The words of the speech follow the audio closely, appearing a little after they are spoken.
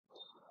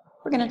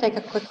We're going to take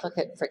a quick look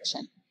at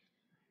friction.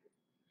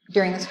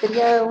 During this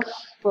video,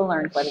 we'll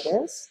learn what it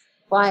is,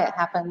 why it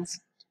happens,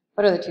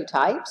 what are the two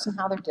types and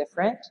how they're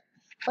different,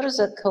 what is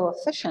a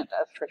coefficient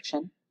of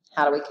friction,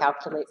 how do we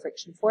calculate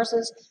friction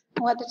forces,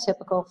 and what do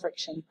typical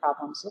friction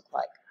problems look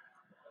like.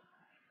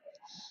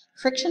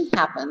 Friction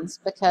happens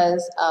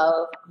because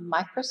of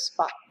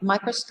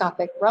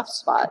microscopic rough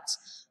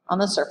spots on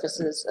the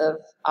surfaces of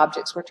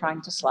objects we're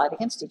trying to slide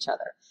against each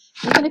other.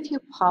 Even if you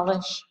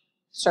polish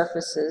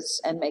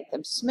surfaces and make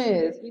them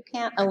smooth, you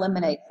can't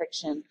eliminate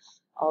friction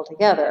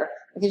altogether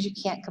because you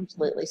can't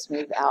completely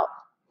smooth out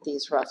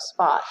these rough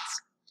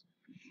spots.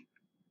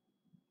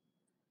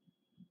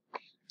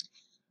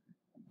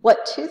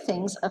 What two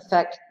things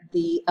affect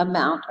the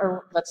amount,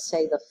 or let's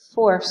say the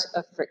force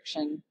of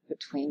friction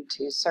between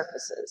two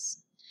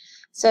surfaces?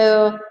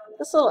 So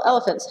this little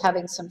elephant's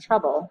having some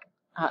trouble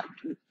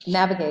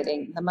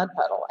navigating the mud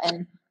puddle.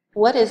 And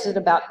what is it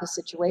about the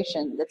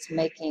situation that's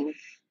making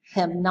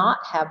him not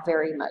have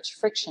very much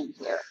friction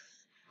here?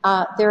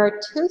 There are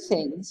two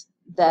things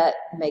that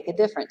make a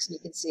difference. You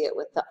can see it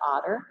with the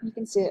otter, you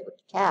can see it with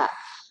the cat.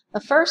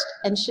 The first,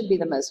 and should be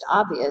the most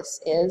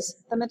obvious,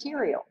 is the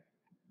material,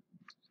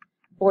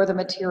 or the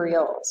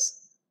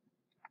materials.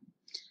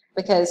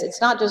 Because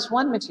it's not just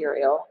one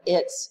material,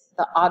 it's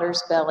the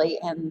otter's belly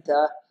and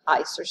the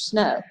ice or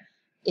snow.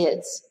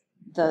 It's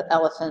the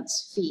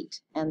elephant's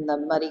feet and the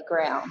muddy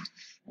ground.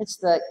 It's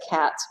the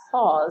cat's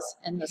paws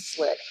and the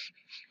slick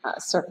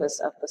surface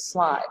of the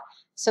slide.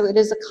 So it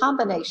is a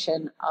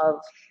combination of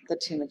the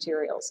two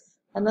materials.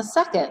 And the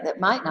second, that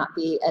might not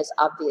be as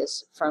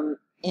obvious from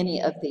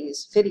any of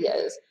these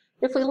videos,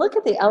 if we look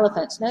at the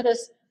elephants,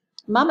 notice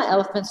Mama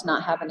Elephant's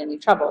not having any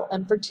trouble,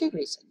 and for two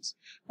reasons.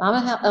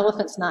 Mama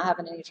Elephant's not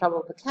having any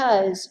trouble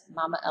because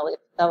Mama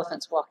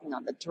Elephant's walking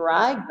on the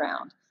dry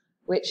ground,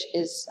 which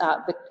is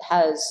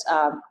has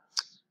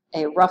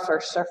a rougher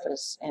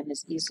surface and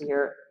is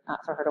easier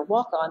for her to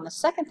walk on. The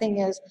second thing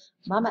is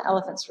Mama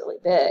Elephant's really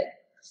big.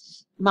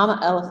 Mama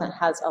Elephant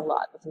has a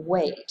lot of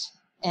weight,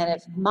 and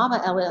if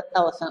Mama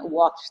Elephant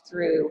walked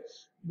through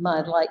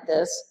mud like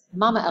this,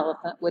 Mama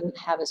Elephant wouldn't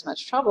have as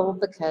much trouble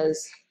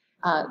because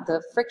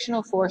the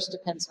frictional force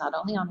depends not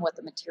only on what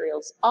the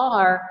materials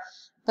are,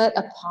 but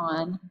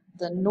upon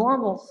the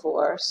normal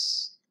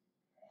force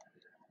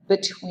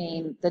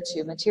between the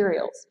two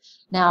materials.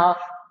 Now,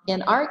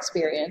 in our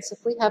experience, if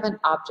we have an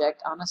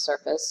object on a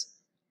surface,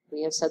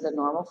 we have said the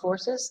normal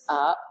force is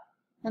up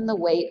and the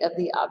weight of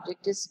the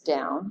object is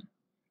down.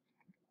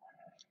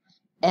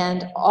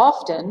 And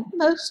often,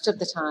 most of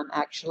the time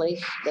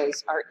actually,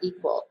 those are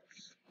equal.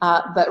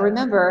 But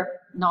remember,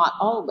 not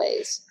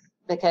always,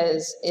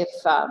 because if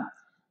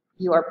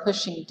you are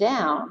pushing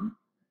down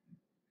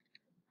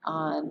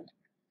on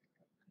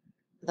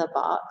the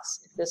box,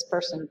 if this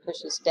person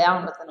pushes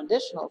down with an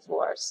additional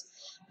force,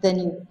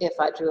 then if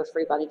I drew a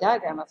free body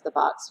diagram of the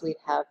box, we'd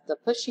have the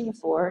pushing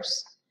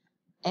force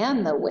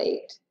and the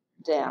weight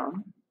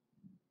down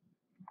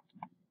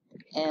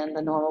and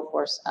the normal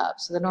force up.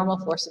 So the normal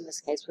force in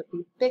this case would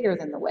be bigger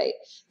than the weight.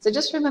 So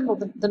just remember,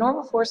 the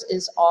normal force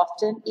is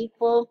often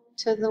equal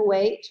to the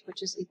weight,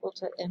 which is equal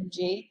to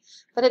mg,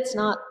 but it's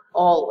not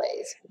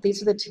always.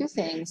 These are the two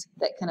things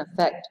that can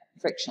affect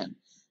friction: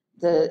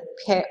 the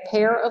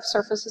pair of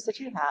surfaces that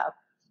you have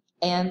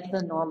and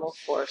the normal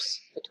force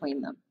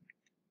between them.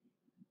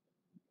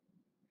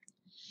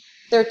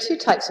 There are two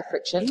types of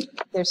friction.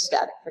 There's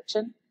static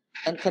friction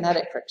and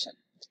kinetic friction.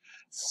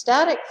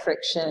 Static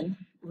friction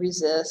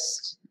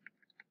resists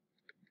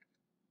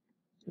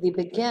the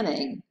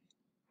beginning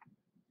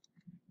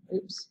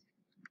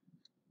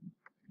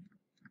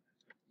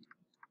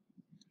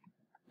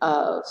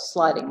of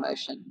sliding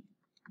motion.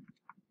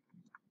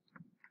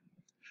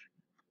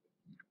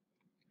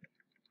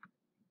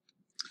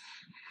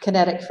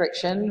 Kinetic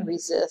friction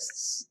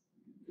resists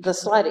the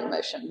sliding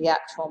motion, the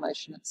actual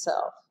motion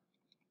itself.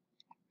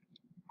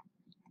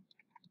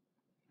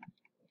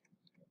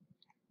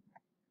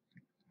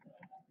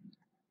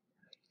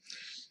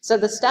 So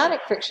the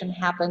static friction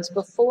happens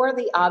before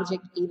the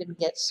object even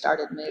gets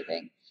started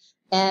moving.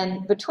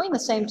 And between the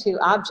same two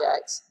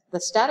objects,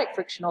 the static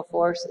frictional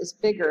force is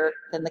bigger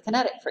than the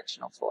kinetic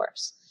frictional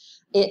force.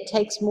 It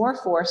takes more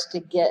force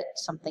to get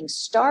something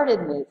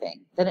started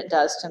moving than it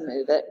does to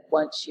move it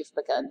once you've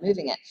begun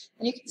moving it.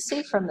 And you can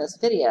see from this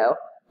video,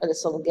 or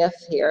this little GIF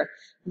here,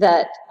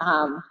 that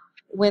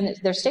when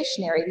they're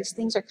stationary, these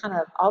things are kind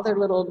of, all their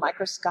little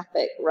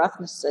microscopic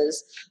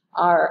roughnesses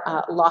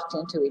are locked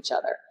into each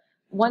other.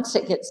 Once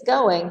it gets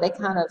going, they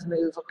kind of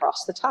move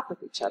across the top of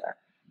each other.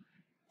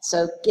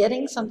 So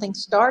getting something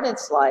started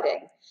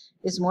sliding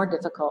is more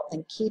difficult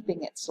than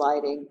keeping it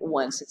sliding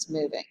once it's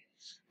moving.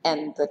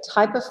 And the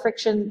type of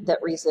friction that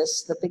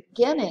resists the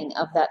beginning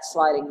of that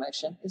sliding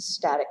motion is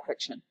static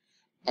friction.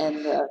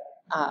 And the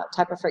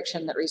type of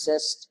friction that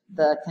resists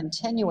the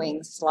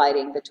continuing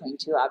sliding between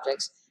two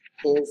objects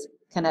is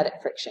kinetic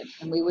friction.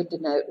 And we would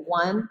denote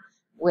one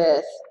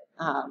with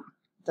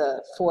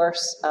the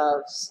force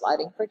of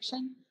sliding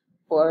friction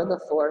or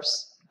the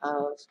force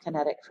of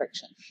kinetic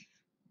friction.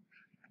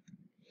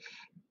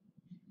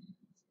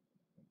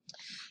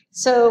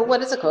 So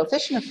what is a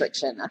coefficient of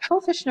friction? A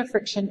coefficient of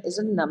friction is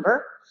a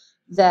number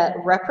that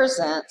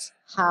represents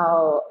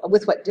how,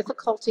 with what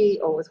difficulty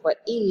or with what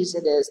ease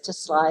it is to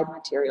slide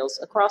materials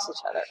across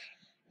each other.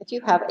 If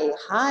you have a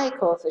high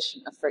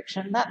coefficient of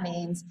friction, that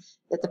means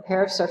that the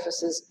pair of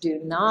surfaces do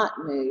not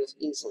move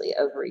easily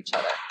over each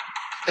other.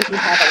 If you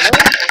have a low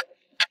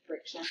coefficient of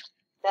friction,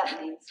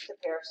 that means the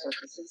pair of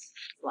surfaces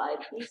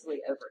slide easily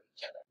over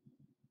each other.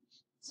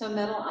 So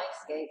metal ice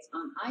skates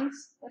on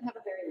ice would have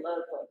a very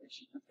low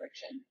coefficient of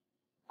friction.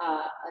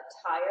 A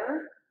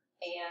tire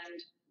and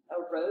a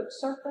road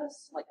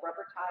surface, like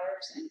rubber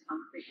tires and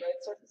concrete road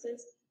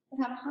surfaces,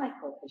 would have a high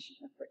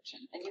coefficient of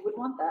friction. And you would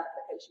want that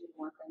because you would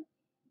want them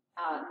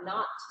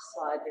not to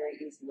slide very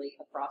easily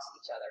across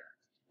each other.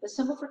 The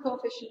symbol for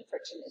coefficient of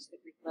friction is the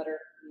Greek letter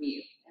mu,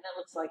 and it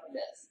looks like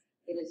this.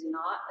 It is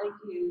not a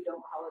U,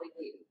 don't call it a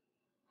U.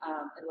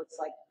 It looks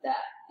like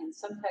that. In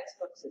some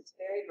textbooks, it's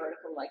very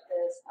vertical like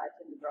this. I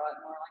tend to draw it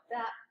more like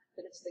that,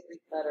 but it's the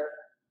Greek letter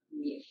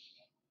mu.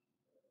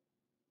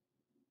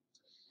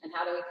 And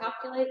how do we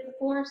calculate the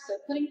force? So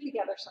putting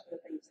together some of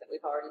the things that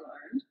we've already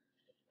learned,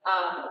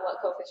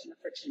 what coefficient of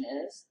friction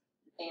is,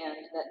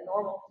 and that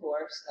normal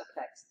force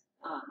affects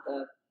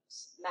the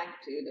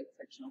magnitude of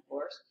frictional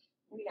force,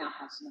 we now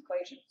have some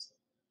equations.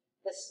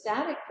 The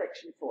static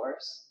friction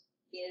force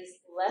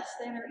is less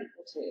than or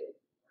equal to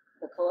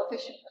the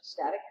coefficient of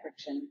static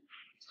friction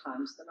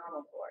times the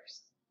normal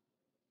force.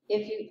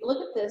 If you look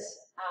at this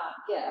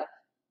GIF,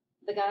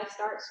 the guy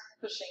starts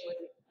pushing with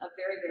a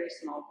very, very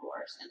small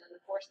force, and then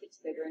the force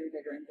gets bigger and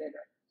bigger and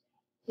bigger.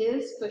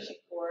 His pushing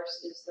force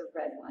is the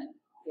red one,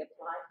 the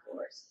applied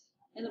force,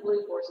 and the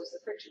blue force is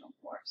the frictional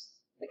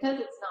force.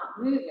 Because it's not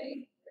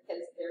moving,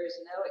 because there is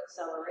no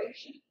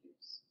acceleration, I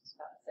was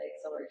about to say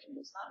acceleration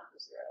does not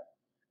equal zero,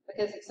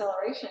 because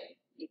acceleration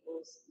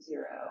equals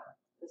zero,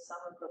 the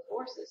sum of the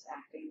forces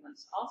acting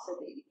must also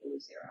be equal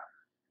to zero.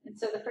 And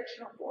so the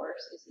frictional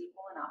force is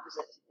equal and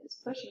opposite to his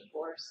pushing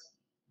force,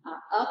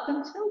 up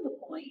until the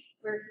point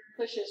where he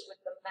pushes with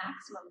the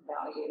maximum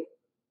value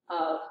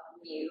of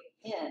mu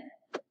n.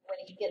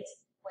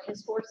 When his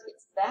force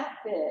gets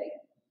that big,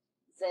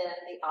 then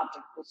the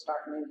object will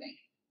start moving.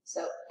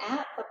 So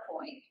at the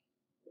point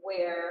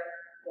where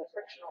the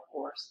frictional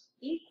force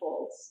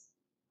equals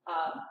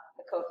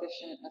the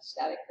coefficient of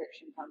static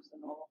friction times the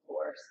normal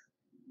force,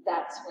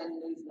 that's when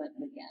movement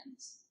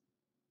begins.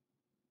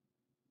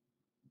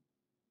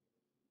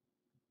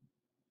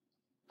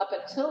 Up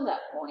until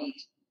that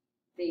point,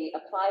 the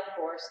applied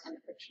force and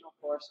the frictional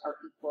force are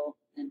equal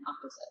and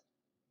opposite.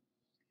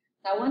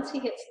 Now, once he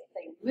gets the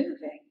thing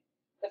moving,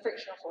 the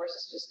frictional force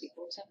is just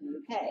equal to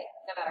mu k.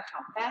 No matter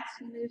how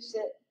fast he moves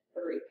it,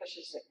 whether he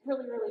pushes it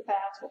really, really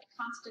fast with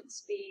constant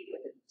speed,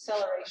 with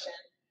acceleration,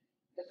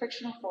 the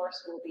frictional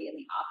force will be in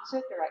the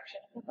opposite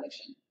direction of the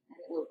motion, and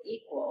it will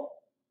equal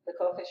the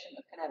coefficient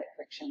of kinetic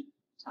friction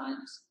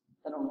times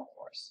the normal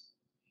force.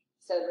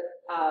 So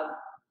the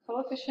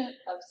coefficient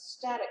of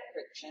static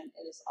friction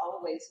is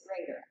always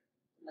greater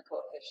than the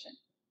coefficient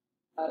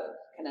of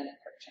kinetic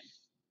friction.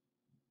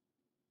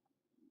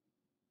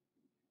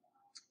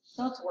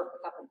 So let's work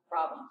a couple of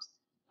problems.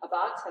 A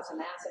box has a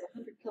mass of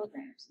 100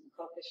 kilograms, and the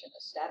coefficient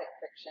of static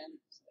friction,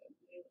 so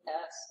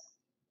US,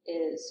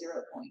 is 0.2,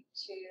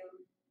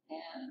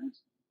 and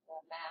the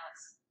mass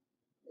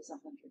is 100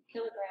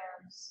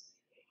 kilograms.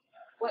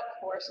 What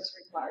force is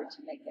required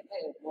to make it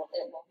move? Well,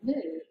 it will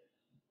move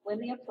when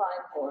the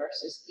applied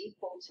force is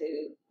equal to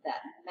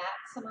that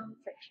maximum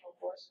frictional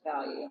force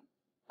value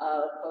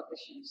of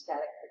coefficient of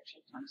static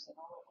friction times the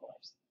normal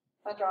force.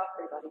 If I draw a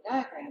free body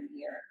diagram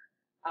here,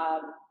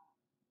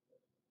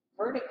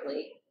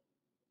 vertically,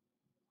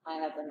 I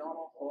have the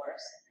normal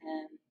force,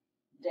 and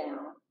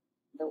down,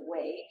 the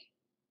weight.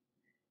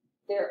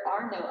 There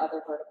are no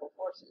other vertical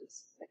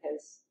forces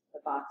because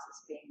the box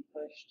is being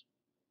pushed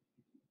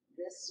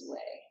this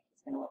way.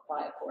 It's going to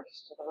apply a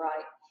force to the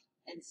right.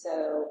 And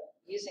so,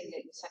 using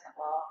Newton's second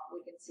law, we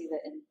can see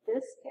that in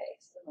this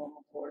case, the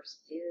normal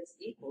force is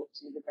equal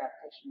to the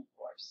gravitational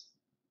force,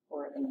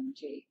 or mg.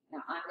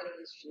 Now, I'm going to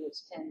use G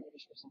as 10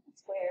 meters per second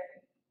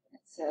squared.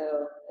 And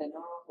so, the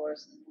normal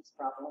force in this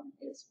problem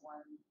is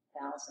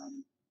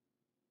 1,000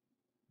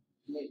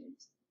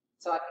 newtons.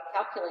 So, I can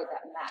calculate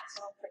that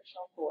maximum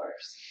frictional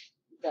force,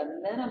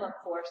 the minimum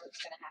force that's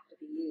going to have to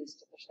be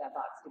used to push that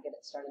box to get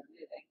it started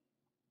moving,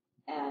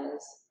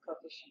 as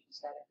coefficient of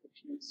static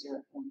friction is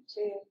 0.2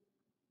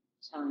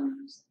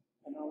 times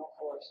the normal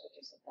force,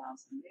 which is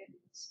 1,000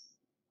 newtons.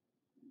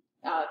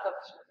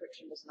 Coefficient of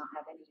friction does not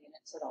have any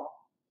units at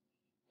all.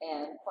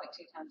 And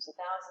 0.2 times 1,000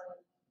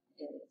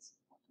 is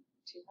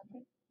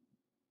 200.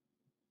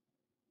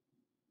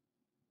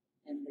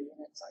 And the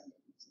units are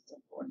newtons, it's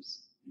a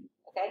force.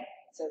 Okay,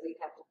 so we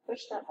have to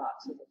push that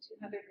box with a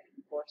 200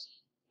 newton force to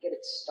get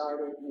it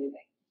started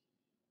moving.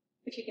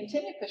 If you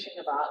continue pushing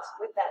the box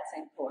with that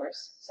same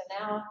force, so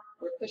now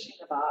we're pushing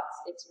the box,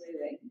 it's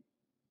moving.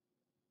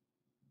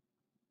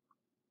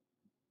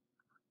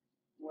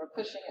 We're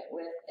pushing it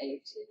with a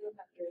 200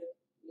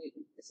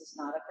 newton. This is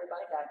not a free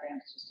body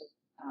diagram, it's just a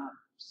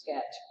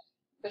sketch.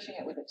 Pushing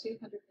it with a 200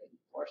 newton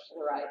force to the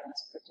the right,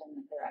 let's pretend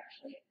that they're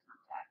actually in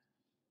contact.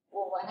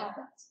 Well, what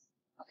happens?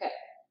 Okay,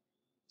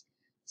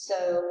 so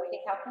we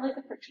can calculate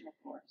the frictional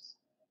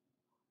force.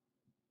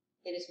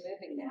 It is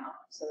moving now,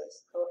 so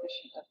it's the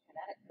coefficient of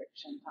kinetic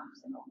friction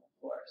times the normal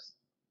force.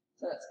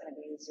 So that's going to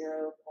be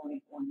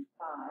 0.15,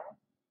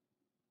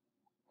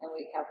 and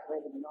we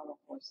calculated the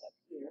normal force up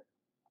here,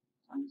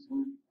 times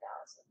 1,000.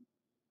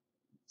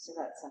 So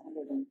that's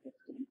 150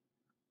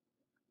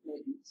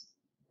 newtons.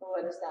 Well,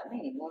 what does that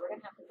mean? Well, we're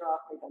going to have to draw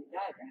a free-body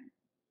diagram.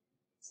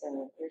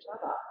 So here's our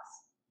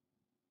box.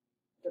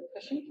 The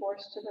pushing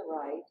force to the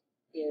right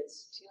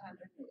is 200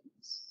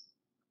 newtons.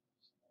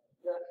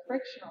 The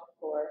frictional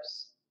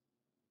force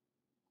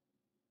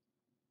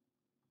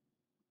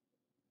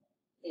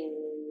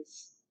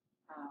is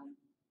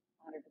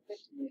 150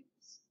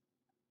 newtons.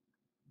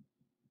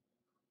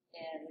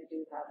 And we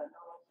do have a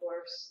normal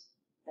force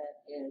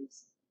that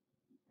is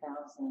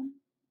 1,000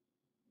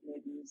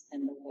 newtons,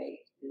 and the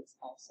weight is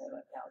also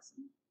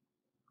 1,000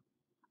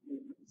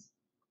 newtons.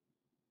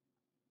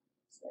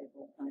 Let's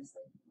label it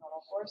nicely,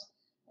 normal force.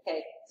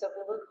 Okay, so if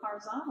we look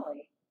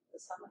horizontally, the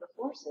sum of the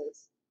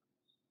forces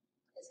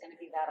is going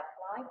to be that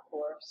applied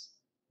force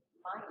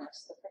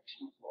minus the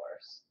frictional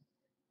force.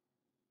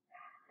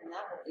 And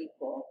that will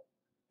equal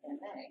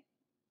MA.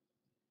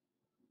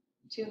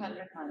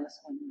 200 minus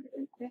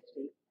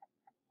 150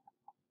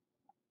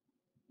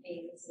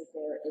 means that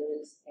there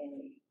is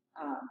a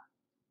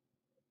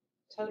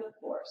total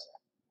force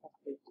of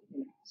 50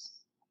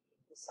 newtons.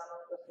 The sum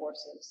of the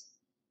forces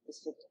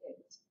is 50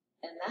 newtons.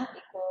 And that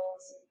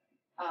equals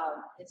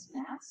its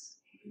mass.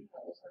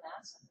 What was the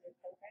mass? 100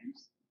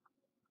 kilograms?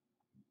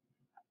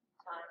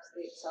 Times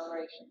the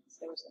accelerations.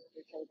 There was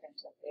 100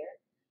 kilograms up there.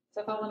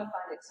 So if I want to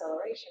find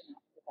acceleration,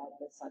 I can divide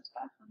both sides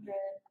by 100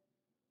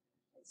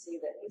 and see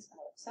that he's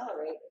going to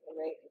accelerate at the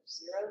rate of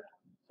 0.5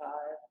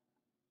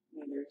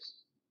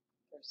 meters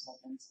per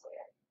second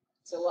squared.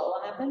 So what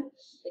will happen?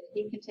 If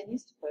he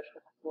continues to push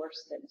with a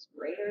force that is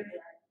greater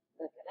than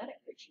the kinetic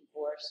friction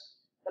force,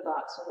 the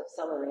box will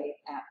accelerate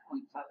at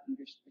 0.5